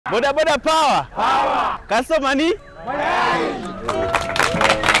Boda boda power. Power. Customer ni?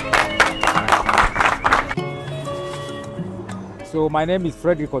 So my name is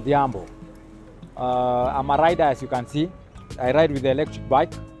Frederick Odhiambo. I'm a rider, as you can see. I ride with the electric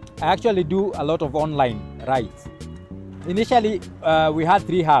bike. I actually do a lot of online rides. Initially, we had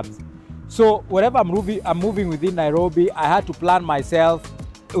 3 hubs. So wherever I'm moving within Nairobi, I had to plan myself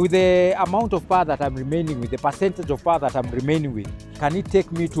with the amount of power that I'm remaining with, the percentage of power that I'm remaining with. Can it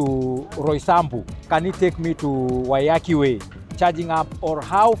take me to Roysambu? Can it take me to Waiyaki Way, charging up? Or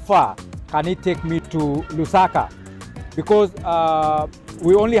how far can it take me to Lusaka? Because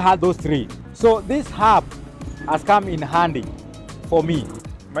we only had those 3. So this hub has come in handy for me.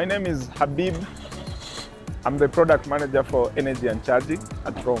 My name is Habib. I'm the product manager for energy and charging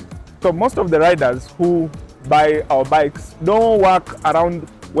at Rome. So most of the riders who buy our bikes don't work around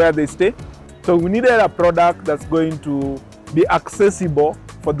where they stay. So we needed a product that's going to be accessible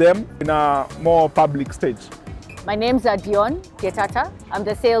for them in a more public stage. My name is Dion Getata. I'm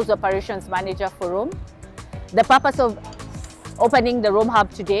the sales operations manager for Rome. The purpose of opening the Rome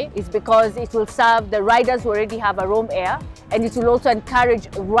hub today is because it will serve the riders who already have a Rome Air, and it will also encourage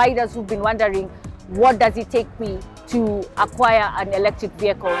riders who've been wondering, what does it take me to acquire an electric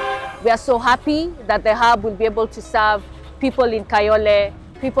vehicle? We are so happy that the hub will be able to serve people in Kayole,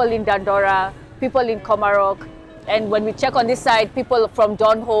 people in Dandora, people in Komarok, and when we check on this side, people from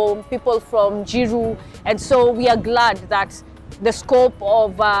Donholm, people from Jiru, and so we are glad that the scope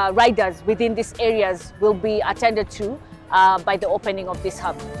of riders within these areas will be attended to by the opening of this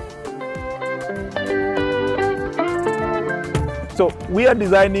hub. So we are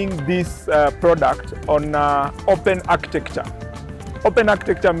designing this product on open architecture. Open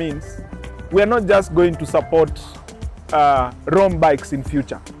architecture means we are not just going to support Rome bikes in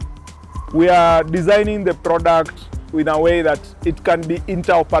future. We are designing the product in a way that it can be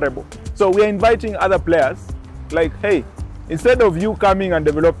interoperable. So we are inviting other players like, hey, instead of you coming and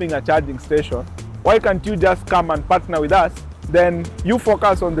developing a charging station, why can't you just come and partner with us? Then you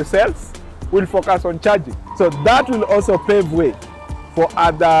focus on the sales, we'll focus on charging. So that will also pave way for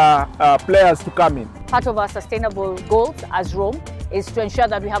other players to come in. Part of our sustainable goals as Rome is to ensure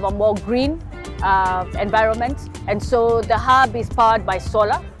that we have a more green environment. And so the hub is powered by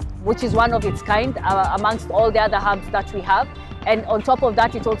solar, which is one of its kind amongst all the other hubs that we have. And on top of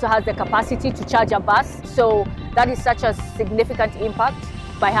that, it also has the capacity to charge a bus. So that is such a significant impact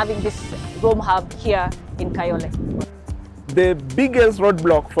by having this Rome hub here in Kayole. The biggest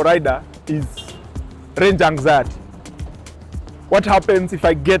roadblock for rider is range anxiety. What happens if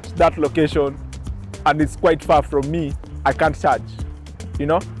I get that location and it's quite far from me, I can't charge, you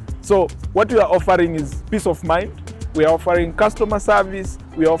know? So what we are offering is peace of mind. We are offering customer service,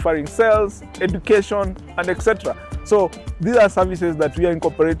 we are offering sales, education, and etc. So these are services that we are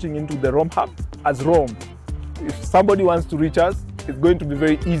incorporating into the Rome hub as Rome. If somebody wants to reach us, it's going to be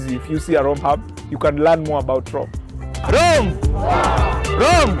very easy. If you see a Rome hub, you can learn more about Rome. Rome!